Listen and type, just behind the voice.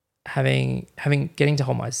getting to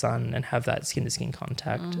hold my son and have that skin to skin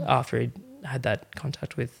contact after he had that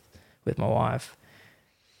contact with my wife.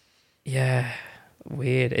 Yeah,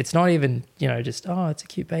 weird. It's not even, just, oh, it's a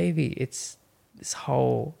cute baby. It's this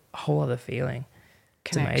whole other feeling.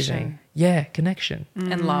 It's amazing. Yeah, connection.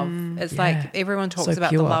 And love. It's like everyone talks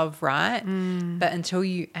about the love, right? But until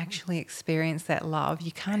you actually experience that love,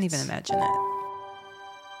 you can't even imagine it.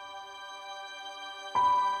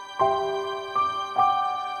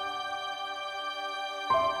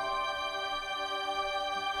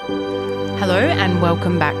 Hello and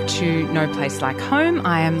welcome back to No Place Like Home.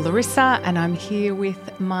 I am Larissa and I'm here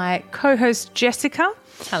with my co-host Jessica.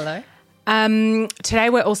 Hello. Today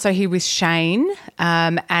we're also here with Shane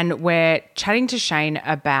and we're chatting to Shane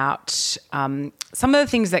about some of the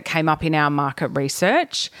things that came up in our market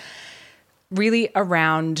research, really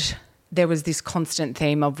around there was this constant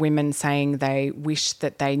theme of women saying they wished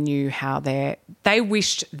that they knew how their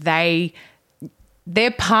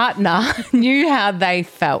partner knew how they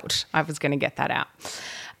felt. I was going to get that out.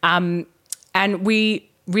 And we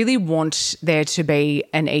really want there to be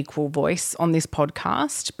an equal voice on this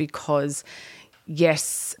podcast because,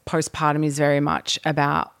 yes, postpartum is very much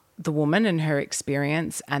about the woman and her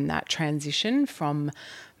experience and that transition from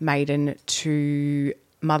maiden to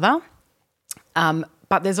mother.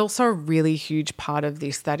 But there's also a really huge part of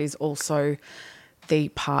this that is also the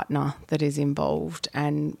partner that is involved,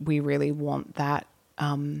 and we really want that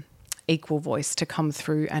equal voice to come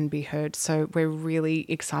through and be heard. So we're really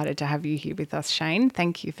excited to have you here with us, Shane.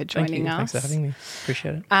 Thank you for joining us. Thanks for having me.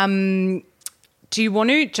 Appreciate it. Do you want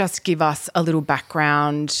to just give us a little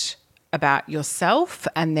background about yourself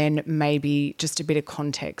and then maybe just a bit of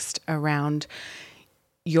context around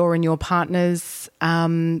your and your partner's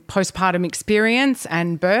postpartum experience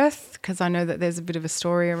and birth? Because I know that there's a bit of a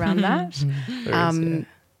story around that.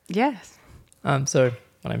 Yes. So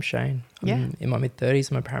my name's Shane. I'm in my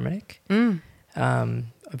mid-30s. I'm a paramedic.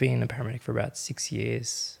 I've been a paramedic for about 6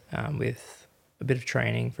 years with a bit of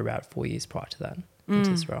training for about 4 years prior to that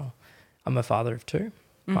into this role. I'm a father of two.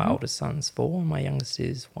 My oldest son's 4 and my youngest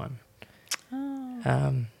is 1.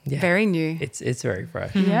 Very new. It's very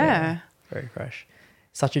fresh. Yeah. Very fresh.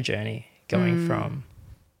 Such a journey going from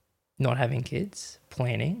not having kids,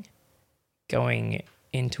 planning, going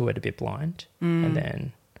into it a bit blind, and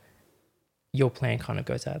then your plan kind of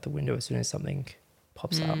goes out the window as soon as something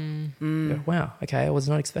pops up. You go, wow, okay, I was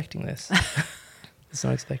not expecting this. I was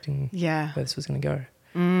not expecting where this was going to go.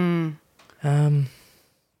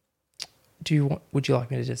 Would you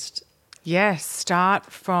like me to just... start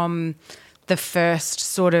from the first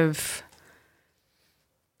sort of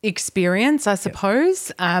experience, I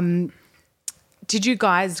suppose. Did you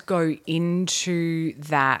guys go into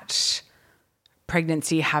that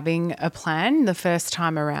pregnancy having a plan the first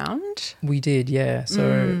time around? We did, yeah.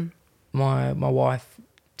 So my wife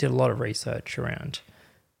did a lot of research around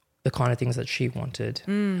the kind of things that she wanted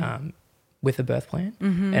with a birth plan.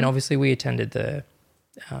 And obviously we attended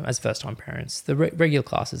as first-time parents, the regular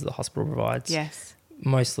classes the hospital provides. Yes.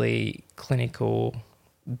 Mostly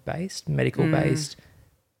clinical-based, medical-based,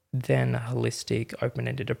 then a holistic,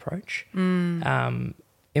 open-ended approach in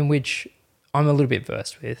which I'm a little bit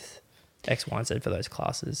versed with X, Y, and Z for those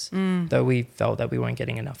classes, though we felt that we weren't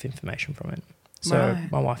getting enough information from it. So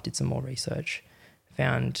my wife did some more research,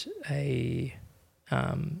 found a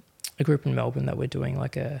group in Melbourne that we're doing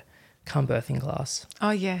like a calm birthing class.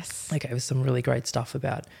 Oh, yes. They gave us some really great stuff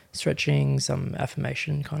about stretching, some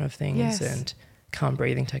affirmation kind of things and calm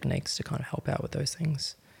breathing techniques to kind of help out with those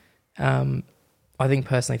things. I think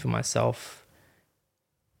personally for myself,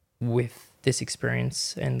 with this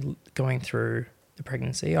experience and going through the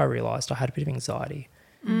pregnancy, I realised I had a bit of anxiety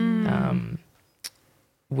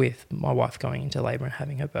with my wife going into labour and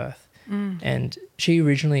having her birth. And she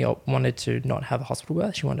originally wanted to not have a hospital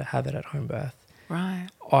birth. She wanted to have it at home birth. Right.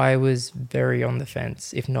 I was very on the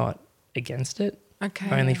fence, if not against it.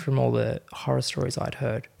 Okay. Only from all the horror stories I'd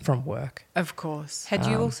heard from work. Of course. Had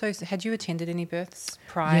you attended any births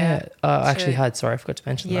prior? Yeah, I actually had. Sorry, I forgot to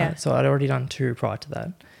mention that. So I'd already done 2 prior to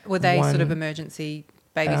that. Were they sort of emergency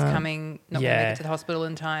babies coming, not going to make it to the hospital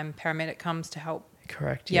in time, paramedic comes to help?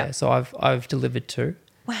 Correct, yeah. So I've delivered 2.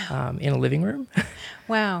 Wow. In a living room.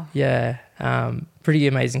 Wow. Yeah. Pretty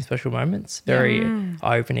amazing special moments. Very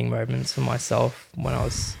eye-opening moments for myself when I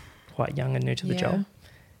was quite young and new to the job.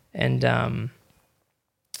 And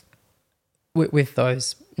with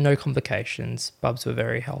those, no complications. Bubs were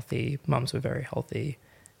very healthy. Mums were very healthy.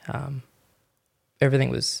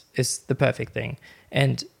 Everything is the perfect thing.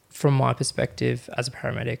 And from my perspective as a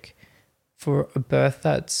paramedic, for a birth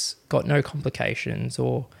that's got no complications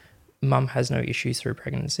or mum has no issues through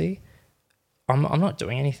pregnancy, I'm not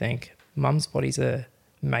doing anything. Mum's bodies are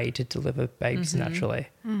made to deliver babies naturally.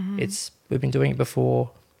 We've been doing it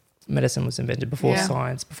before medicine was invented, before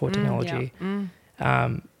science, before technology.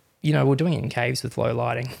 We're doing it in caves with low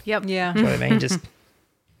lighting. Yep. Yeah. Do you know what I mean? Just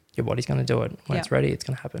your body's going to do it. When it's ready, it's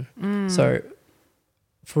going to happen. So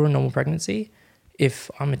for a normal pregnancy,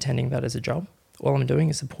 if I'm attending that as a job, all I'm doing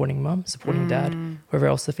is supporting mum, supporting dad, whoever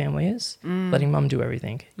else the family is, letting mum do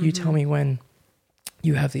everything. You tell me when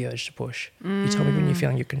you have the urge to push. You tell me when you're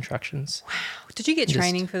feeling your contractions. Wow. Did you get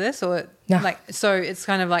training for this, or No. So it's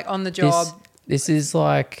kind of like on the job? This is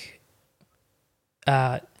like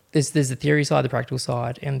there's the theory side, the practical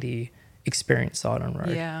side, and the experience side on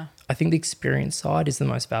road. Yeah. I think the experience side is the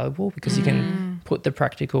most valuable because you can put the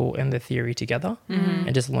practical and the theory together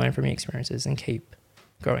and just learn from your experiences and keep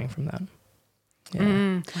growing from that.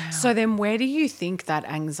 Yeah. Wow. So then where do you think that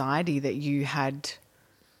anxiety that you had,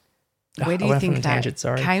 where do I you went think from a that tangent,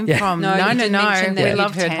 sorry. came Yeah. from? No, you did mention that We you'd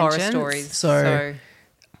love heard horror tangents. stories. So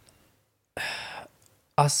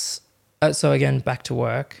so again, back to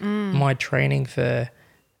work. My training for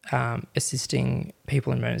assisting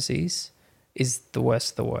people in emergencies is the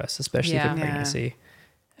worst of the worst, especially for pregnancy,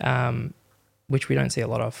 which we don't see a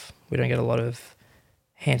lot of. We don't get a lot of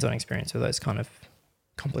hands-on experience with those kind of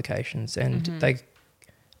complications, and they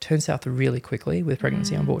turn south really quickly with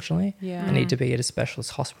pregnancy, unfortunately. Yeah. They need to be at a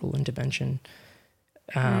specialist hospital intervention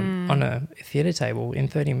on a theatre table in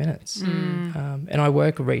 30 minutes. And I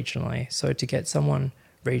work regionally, so to get someone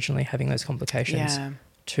regionally having those complications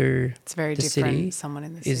to it's very the different. city Someone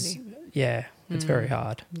in the is city. it's very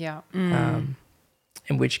hard. Yeah.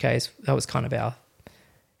 In which case that was kind of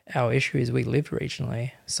our issue is we lived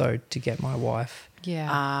regionally, so to get my wife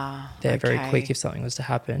there very quick if something was to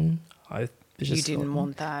happen, I just you didn't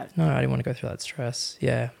want that. No, I didn't want to go through that stress.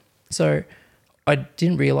 Yeah. So I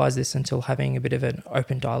didn't realise this until having a bit of an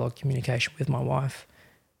open dialogue communication with my wife.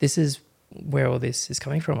 This is where all this is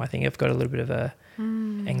coming from. I think I've got a little bit of a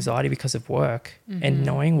anxiety because of work and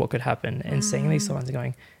knowing what could happen and seeing these signs and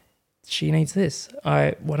going, she needs this.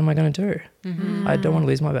 What am I going to do? I don't want to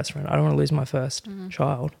lose my best friend. I don't want to lose my first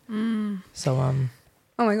child. So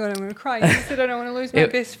Oh my God, I'm going to cry. You said I don't want to lose my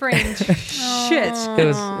best friend. Shit. It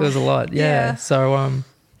was a lot. Yeah. So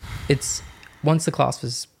it's once the class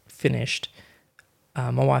was finished,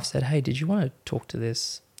 my wife said, "Hey, did you want to talk to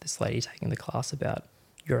this lady taking the class about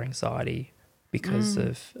your anxiety because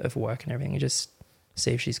of work and everything, and just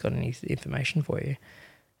see if she's got any information for you?"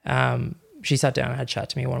 She sat down and had a chat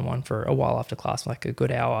to me one-on-one for a while after class, like a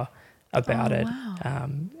good hour about it. Wow.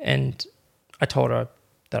 And I told her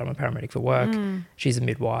that I'm a paramedic for work. She's a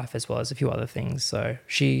midwife as well as a few other things. So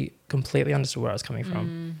she completely understood where I was coming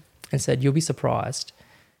from and said, "You'll be surprised.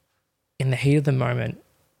 In the heat of the moment,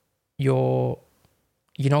 you're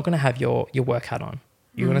not going to have your work hat on.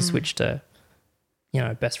 You're going to switch to,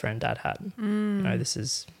 best friend, dad hat. This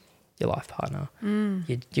is your life partner.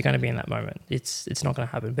 You're going to be in that moment. It's not going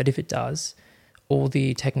to happen. But if it does, all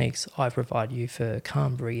the techniques I provide you for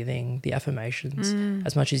calm breathing, the affirmations,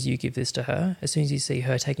 as much as you give this to her, as soon as you see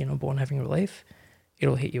her taking it on board and having relief,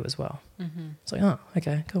 it'll hit you as well." It's like, oh,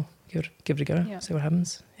 okay, cool. Give it a go. Yeah. See what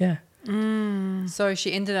happens. Yeah. So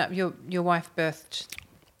she ended up, your wife birthed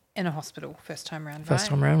in a hospital first time around, First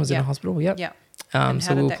time around was in a hospital. Yep. Yeah.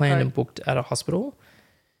 So we were planned and booked at a hospital.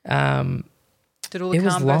 Did all the It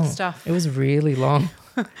was calm long. birth stuff. It was really long.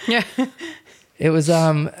 Yeah. It was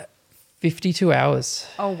 52 hours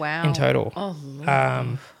Oh, wow. in total. Oh,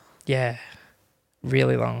 Lord. Yeah,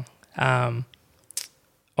 really long.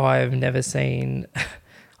 I've never seen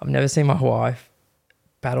my wife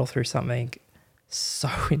battle through something so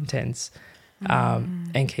intense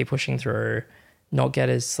and keep pushing through, not get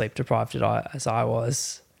as sleep deprived as I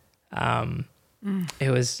was.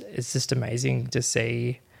 It's just amazing to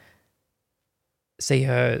see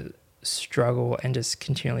her struggle and just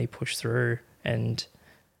continually push through. And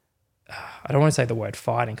I don't want to say the word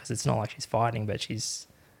fighting because it's not like she's fighting, but she's,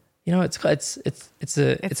 it's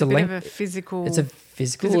a bit of a physical. It's a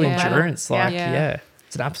physical endurance. battle.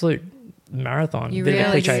 It's an absolute marathon. You Bit of a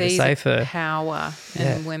really cliche to see say the for power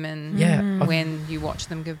in women when you watch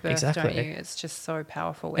them give birth, don't Exactly. you? It's just so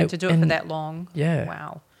powerful. And to do it for that long,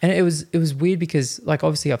 wow. And it was weird because, like,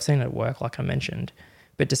 obviously I've seen it at work, like I mentioned,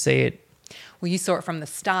 but to see it Well, you saw it from the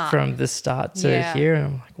start. to here, and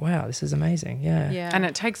I'm like, wow, this is amazing. Yeah. And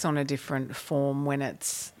it takes on a different form when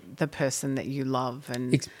it's the person that you love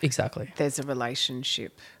and Exactly. there's a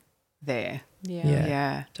relationship there.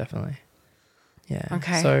 Yeah. Definitely. Yeah.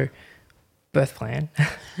 Okay. So birth plan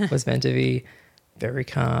was meant to be very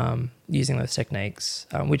calm, using those techniques,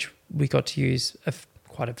 which we got to use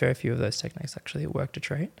quite a fair few of those techniques actually at work to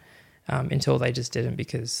treat. until they just didn't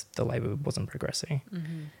because the labour wasn't progressing.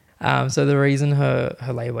 So the reason her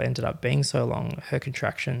labour ended up being so long, her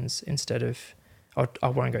contractions, instead of, I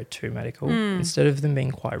won't go too medical, instead of them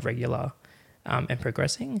being quite regular and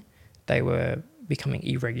progressing, they were becoming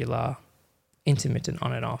irregular, intermittent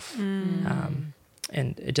on and off, and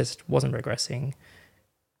it just wasn't progressing.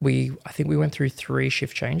 I think we went through 3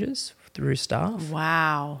 shift changes through staff.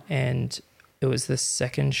 Wow. And it was the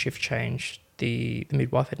second shift change the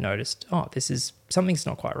midwife had noticed, something's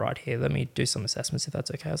not quite right here. Let me do some assessments if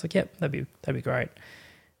that's okay. I was like, yep, that'd be great.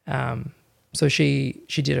 So she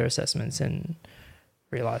did her assessments and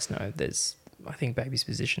realised, no, I think baby's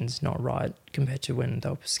position's not right compared to when they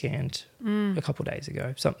were scanned a couple of days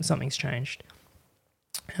ago. Something's changed.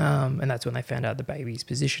 And that's when they found out the baby's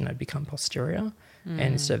position had become posterior. And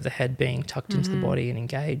instead of the head being tucked into the body and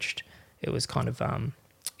engaged, it was kind of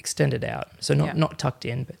extended out. So not tucked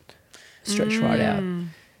in, but stretched right out,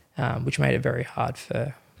 which made it very hard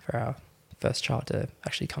for our first child to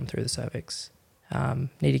actually come through the cervix,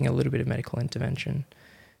 needing a little bit of medical intervention.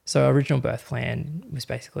 So our original birth plan was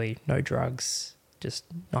basically no drugs, just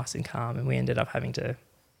nice and calm, and we ended up having to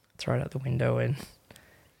throw it out the window and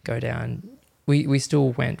go down. We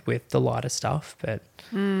still went with the lighter stuff, but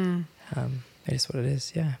it is what it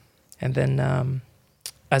is, yeah. And then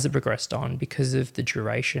as it progressed on, because of the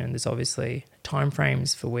duration, there's obviously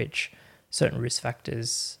timeframes for which certain risk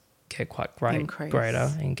factors get quite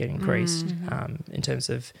greater and get increased in terms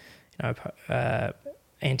of,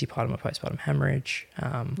 antepartum or postpartum hemorrhage,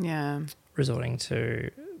 resorting to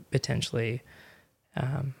potentially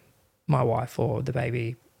my wife or the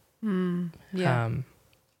baby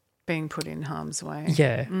being put in harm's way.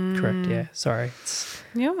 Yeah, correct, yeah. Sorry. It's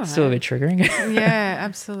right. still a bit triggering. Yeah,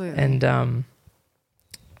 absolutely. And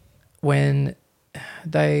when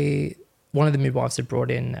one of the midwives had brought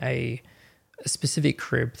in a specific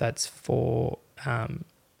crib that's for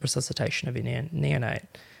resuscitation of a neonate.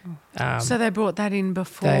 So they brought that in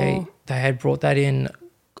before? They had brought that in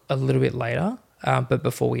a little bit later, but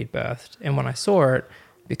before we had birthed. And when I saw it,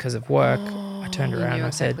 because of work, I turned around and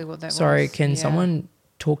I said, sorry, can someone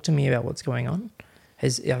talk to me about what's going on?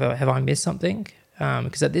 Have I missed something?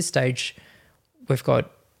 Because at this stage, we've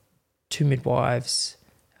got 2 midwives.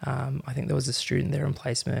 I think there was a student there in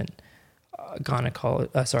placement,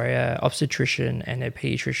 obstetrician and a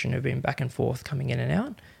paediatrician who've been back and forth coming in and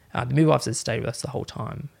out. The midwives had stayed with us the whole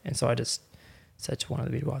time. And so I just said to one of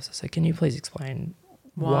the midwives, I said, can you please explain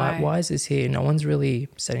why is this here? No one's really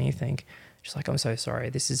said anything. She's like, I'm so sorry.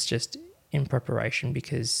 This is just in preparation,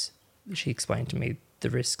 because she explained to me the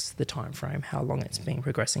risks, the time frame, how long it's been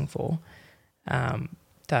progressing for. We're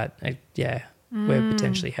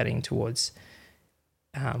potentially heading towards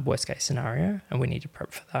worst case scenario, and we need to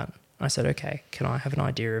prep for that. I said, okay, can I have an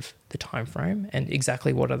idea of the time frame and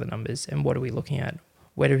exactly what are the numbers and what are we looking at?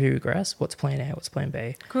 Where do we regress? What's plan A? What's plan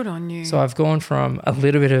B? Good on you. So I've gone from a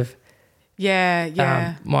little bit of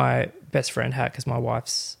my best friend hat, because my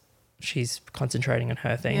wife's, she's concentrating on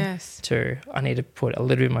her thing, to I need to put a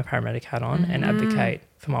little bit of my paramedic hat on and advocate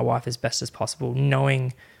for my wife as best as possible,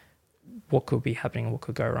 knowing what could be happening, what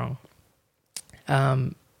could go wrong.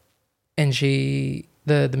 And the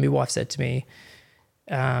midwife said to me,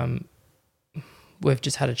 we've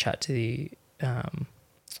just had a chat to the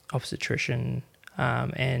obstetrician,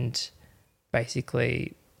 and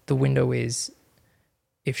basically the window is,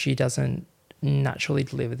 if she doesn't naturally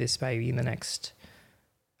deliver this baby in the next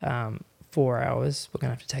 4 hours, we're going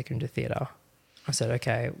to have to take her into theatre. I said,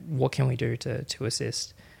 okay, what can we do to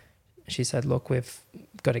assist? She said, look, we've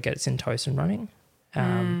got to get Syntocin running.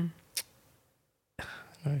 I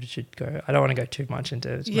don't want to go too much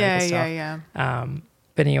into medical stuff.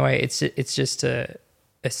 But anyway, it's just to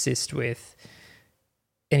assist with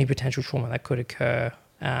any potential trauma that could occur.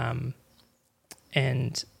 And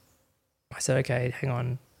I said, okay, hang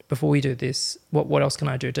on. Before we do this, what else can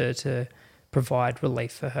I do to provide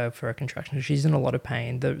relief for her contraction? She's in a lot of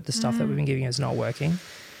pain. The stuff that we've been giving her is not working.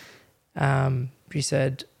 She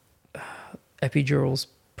said, epidural's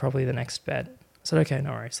probably the next bet. I said, okay,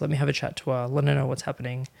 no worries. Let me have a chat to her, let her know what's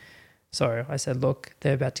happening. So I said, look,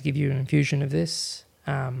 they're about to give you an infusion of this,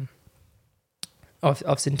 of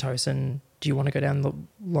Syntocin. Do you want to go down the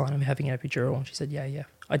line of having an epidural? And she said, yeah,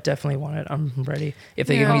 I definitely want it. I'm ready. If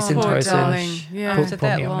they give me Syntocin,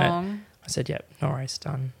 put me on it. I said, yeah, no worries,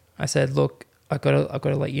 done. I said, look, I've got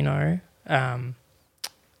to let you know, the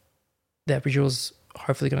epidural's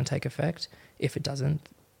hopefully going to take effect. If it doesn't,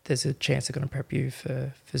 there's a chance they're going to prep you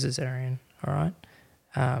for cesarean, all right?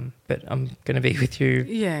 But I'm going to be with you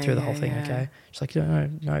through the whole thing, okay? She's like,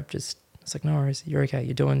 no, just, it's like, no worries, you're okay.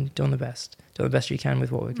 You're doing the best. Doing the best you can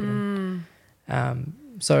with what we're given.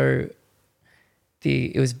 So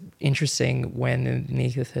it was interesting when the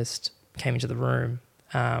anaesthetist came into the room,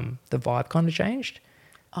 the vibe kind of changed.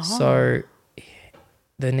 Oh. So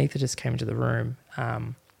the anaesthetist came into the room,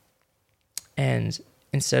 and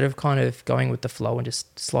instead of kind of going with the flow and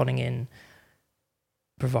just slotting in,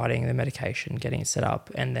 providing the medication, getting it set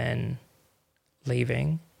up, and then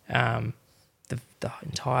leaving, the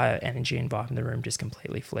entire energy and vibe in the room just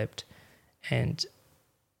completely flipped. And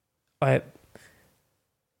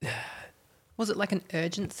was it like an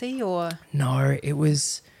urgency or? No, it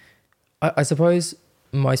was, I suppose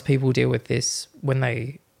most people deal with this when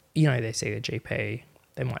they see the GP.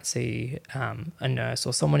 They might see a nurse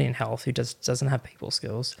or someone in health who doesn't have people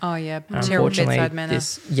skills. Oh, yeah. Terrible bedside manner.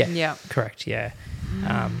 Yeah, correct, yeah.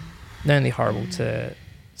 Not only horrible to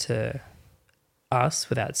us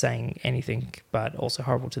without saying anything, but also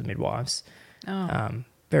horrible to the midwives. Oh.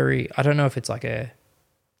 I don't know if it's like their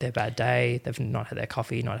bad day, they've not had their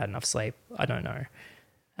coffee, not had enough sleep. I don't know.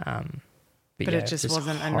 But it just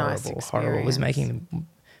wasn't horrible, a nice experience. Horrible. It was making them...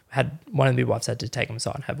 one of the midwives had to take them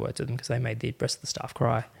aside and have words with them because they made the rest of the staff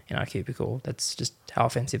cry in our cubicle. That's just how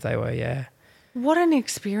offensive they were, yeah. What an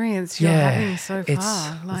experience you're having so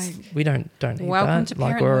far. We don't need welcome that. To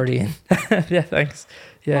like we're already in. Yeah, thanks.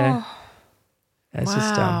 Yeah. Oh, it's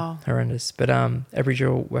just horrendous. But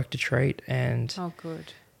epidural worked a treat, and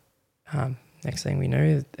good. Next thing we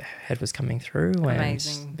knew, the head was coming through.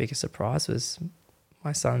 Amazing. And the biggest surprise was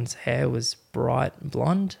my son's hair was bright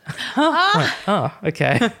blonde. Oh,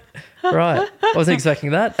 okay. Right. I wasn't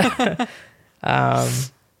expecting that.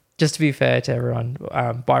 Just to be fair to everyone,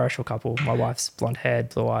 biracial couple. My wife's blonde-haired,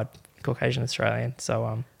 blue-eyed, Caucasian Australian.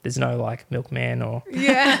 So there's no like milkman or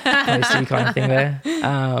pasty kind of thing there.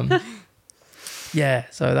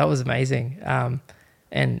 So that was amazing.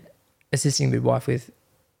 And assisting the midwife with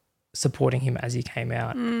supporting him as he came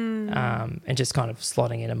out, and just kind of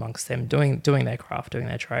slotting in amongst them, doing their craft, doing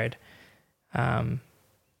their trade. And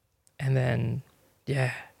then,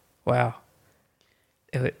 wow.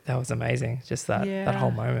 That was amazing. Just that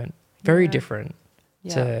whole moment. Very different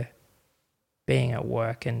to being at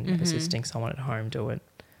work and assisting someone at home do it.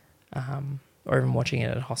 Or even watching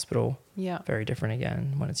it at a hospital. Yeah. Very different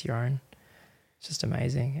again when it's your own. It's just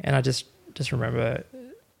amazing. And I just remember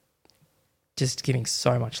just giving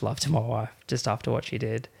so much love to my wife just after what she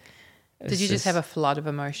did. Did you just have a flood of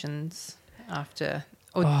emotions after?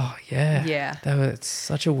 Oh, yeah. Yeah. It's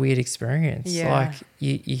such a weird experience. Yeah. Like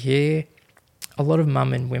you hear a lot of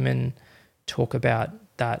mum and women talk about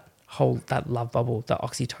that love bubble, that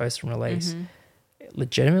oxytocin release. It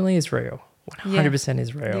legitimately is real. 100%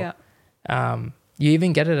 is real. Yeah. You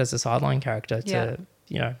even get it as a sideline character to,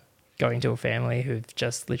 going to a family who've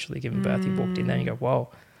just literally given birth. You walked in there and you go, whoa.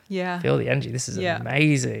 Yeah. Feel the energy. This is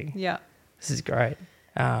amazing. Yeah. This is great.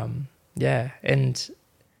 And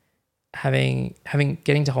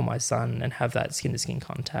getting to hold my son and have that skin to skin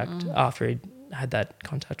contact after he had that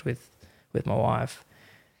contact with my wife.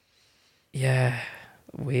 Yeah.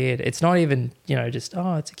 Weird. It's not even, just,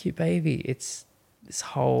 oh, it's a cute baby. It's this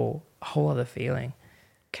whole other feeling.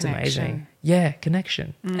 It's connection. Amazing. Yeah,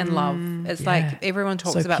 connection. And love. It's like everyone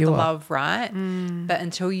talks about the love, right? But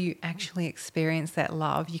until you actually experience that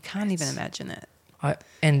love, you can't even imagine it.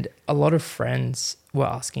 And a lot of friends were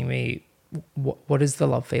asking me, what does the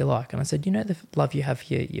love feel like? And I said, the love you have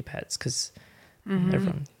for your pets, because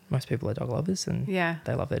most people are dog lovers and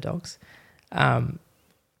they love their dogs.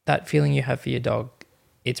 That feeling you have for your dog,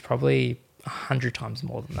 it's probably 100 times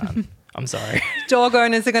more than that. I'm sorry. Dog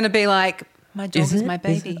owners are going to be like, my dog is my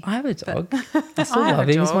baby. I have a dog. I still love him.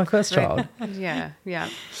 He was my first child. Yeah.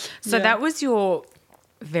 So that was your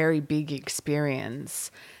very big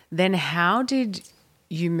experience. Then how did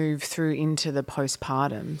you move through into the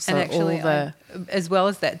postpartum? So and actually, as well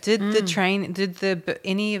as that, did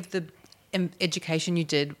any of the education you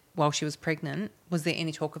did while she was pregnant, was there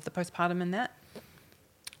any talk of the postpartum in that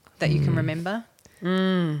you can remember?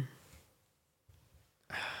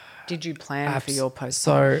 Did you plan for your postpartum?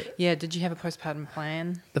 So did you have a postpartum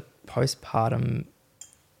plan? The postpartum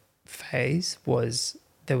phase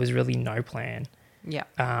there was really no plan. Yeah.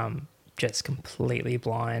 Just completely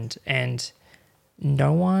blind, and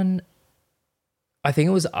no one. I think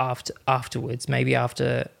it was afterwards, maybe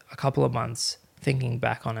after a couple of months thinking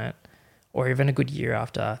back on it, or even a good year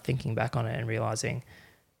after thinking back on it and realizing,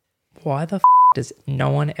 why the does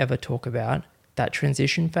no one ever talk about that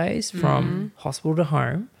transition phase from hospital to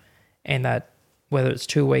home? And that whether it's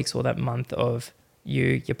 2 weeks or that month of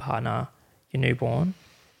you, your partner, your newborn,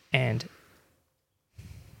 and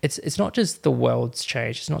it's not just the world's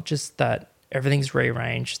changed. It's not just that everything's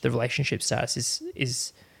rearranged. The relationship status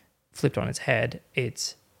is flipped on its head.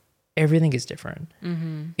 It's everything is different.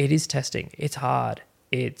 It is testing. It's hard.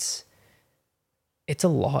 It's a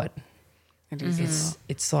lot. It is.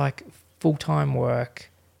 It's like full-time work,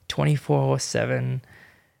 24/7.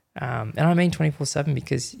 And I mean 24/7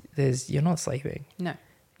 because you're not sleeping. No.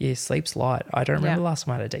 Your sleep's light. I don't remember last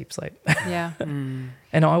time I had a deep sleep. Yeah. And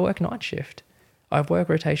I work night shift. I've worked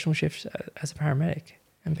rotational shifts as a paramedic,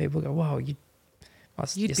 and people go, "Wow, You'd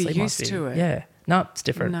your be sleep must used to it." Yeah, no, it's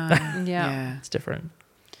different. No. Yeah. It's different.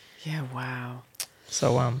 Yeah. Wow.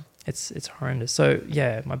 So it's horrendous. So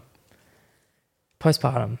yeah, my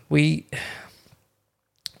postpartum, we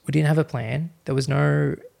didn't have a plan. There was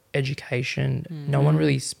no education. No one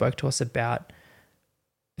really spoke to us about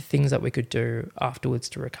things that we could do afterwards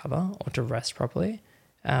to recover or to rest properly.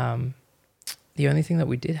 The only thing that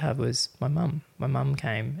we did have was my mum. My mum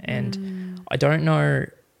came, and I don't know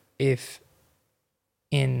if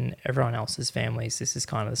in everyone else's families this is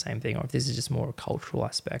kind of the same thing, or if this is just more a cultural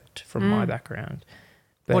aspect from my background.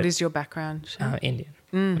 But, What is your background, Shane? Indian.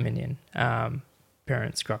 I'm Indian.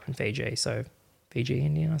 Parents grew up in Fiji, so Fiji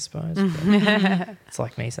Indian, I suppose. But it's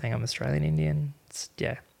like me saying I'm Australian Indian.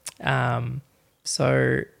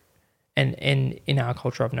 So, and in our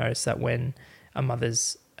culture, I've noticed that when a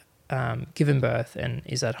mother's given birth and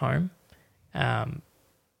is at home,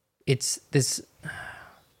 there's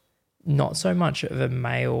not so much of a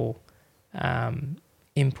male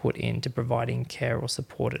input into providing care or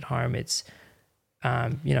support at home. It's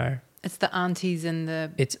It's the aunties and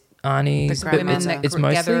it's aunties, the but women that it's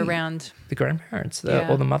mostly gather around. the grandparents Yeah.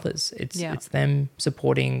 or the mothers. It's them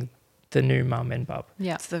supporting the new mum and bub.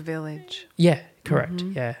 Yeah. It's the village. Yeah, correct.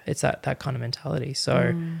 Yeah, it's that kind of mentality.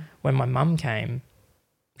 So when my mum came,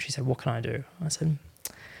 she said, "What can I do?" I said,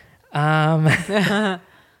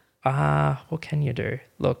 what can you do?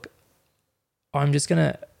 Look, I'm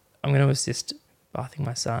gonna assist bathing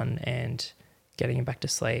my son and getting him back to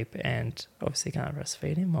sleep, and obviously can't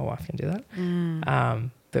breastfeed him. My wife can do that.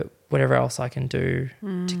 But whatever else I can do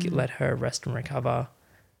to let her rest and recover,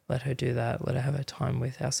 let her do that. Let her have her time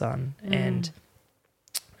with our son. And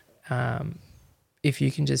if you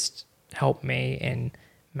can just help me in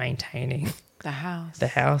maintaining The house.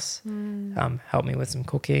 help me with some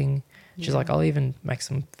cooking. She's like, I'll even make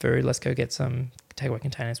some food. Let's go get some takeaway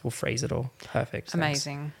containers. We'll freeze it all. Perfect. Thanks.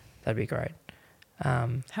 Amazing. That'd be great. How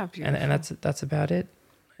beautiful. And that's about it.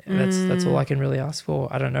 That's all I can really ask for.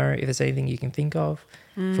 I don't know if there's anything you can think of.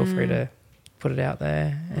 Feel free to put it out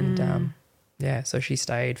there. And so she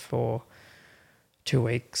stayed for 2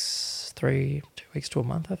 weeks, 2 weeks to a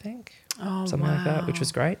month, I think. Oh, something like that, which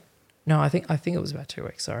was great. No, I think it was about 2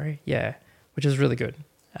 weeks. Sorry, yeah, which was really good.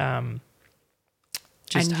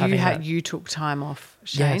 Just and you took time off,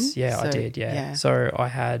 Shane? Yes, yeah, I did. Yeah, so I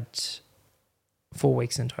had 4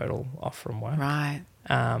 weeks in total off from work. Right.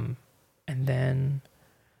 And then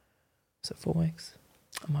was it 4 weeks?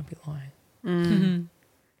 I might be lying. Mm-hmm.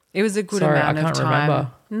 It was a good Sorry, amount I can't of time.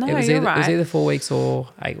 remember. No, it was you're either, right. It was either 4 weeks or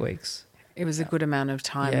 8 weeks. It was a good amount of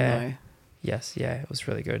time, Yeah. though. Yes, yeah, it was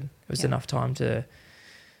really good. It was enough time to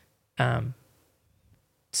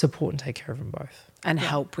support and take care of them both. And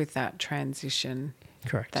help with that transition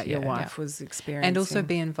Correct. that your wife was experiencing. And also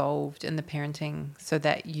be involved in the parenting so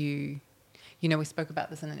that we spoke about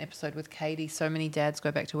this in an episode with Katie. So many dads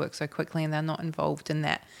go back to work so quickly and they're not involved in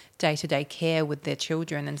that day-to-day care with their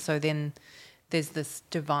children. And so then there's this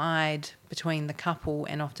divide between the couple,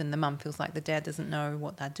 and often the mum feels like the dad doesn't know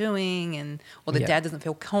what they're doing, or the dad doesn't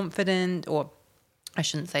feel confident, or I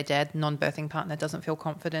shouldn't say dad, non-birthing partner doesn't feel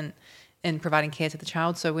confident in providing care to the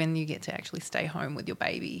child. So when you get to actually stay home with your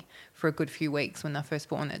baby for a good few weeks when they're first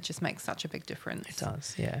born, it just makes such a big difference. It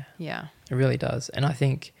does, yeah. Yeah. It really does. And I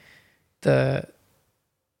think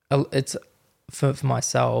it's for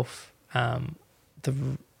myself,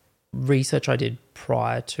 the research I did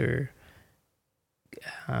prior to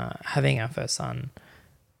having our first son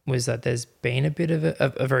was that there's been a bit of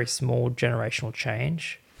a very small generational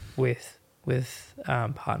change with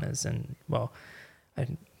partners, and well, I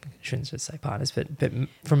shouldn't just say partners, but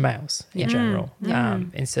from males in general.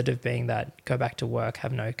 Instead of being that go back to work,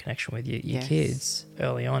 have no connection with your kids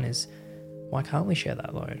early on, is why can't we share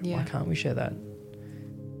that load? Why can't we share that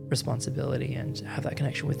responsibility and have that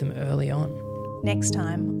connection with them early on? Next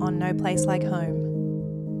time on No Place Like Home.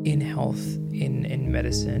 In health, in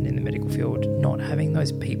medicine, in the medical field, not having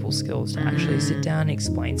those people skills to actually sit down and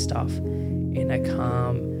explain stuff in a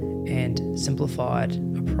calm and simplified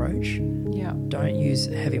approach. Yeah. Don't use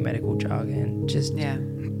heavy medical jargon. Just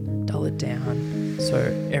dull it down so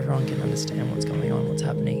everyone can understand what's going on, what's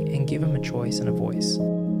happening, and give them a choice and a voice.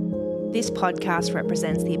 This podcast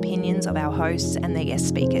represents the opinions of our hosts and their guest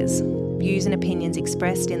speakers. views and opinions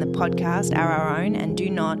expressed in the podcast are our own and do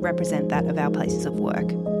not represent that of our places of work.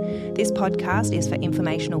 This podcast is for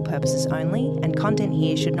informational purposes only, and content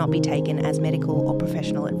here should not be taken as medical or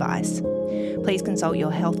professional advice. Please consult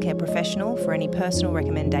your healthcare professional for any personal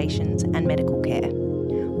recommendations and medical care.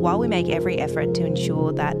 While we make every effort to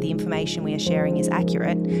ensure that the information we are sharing is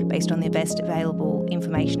accurate based on the best available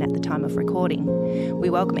information at the time of recording,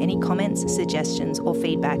 we welcome any comments, suggestions or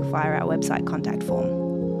feedback via our website contact form,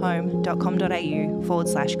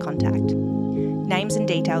 home.com.au/contact. Names and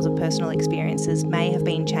details of personal experiences may have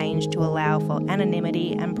been changed to allow for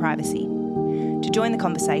anonymity and privacy. To join the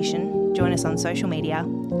conversation, join us on social media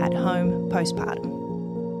at Home Postpartum.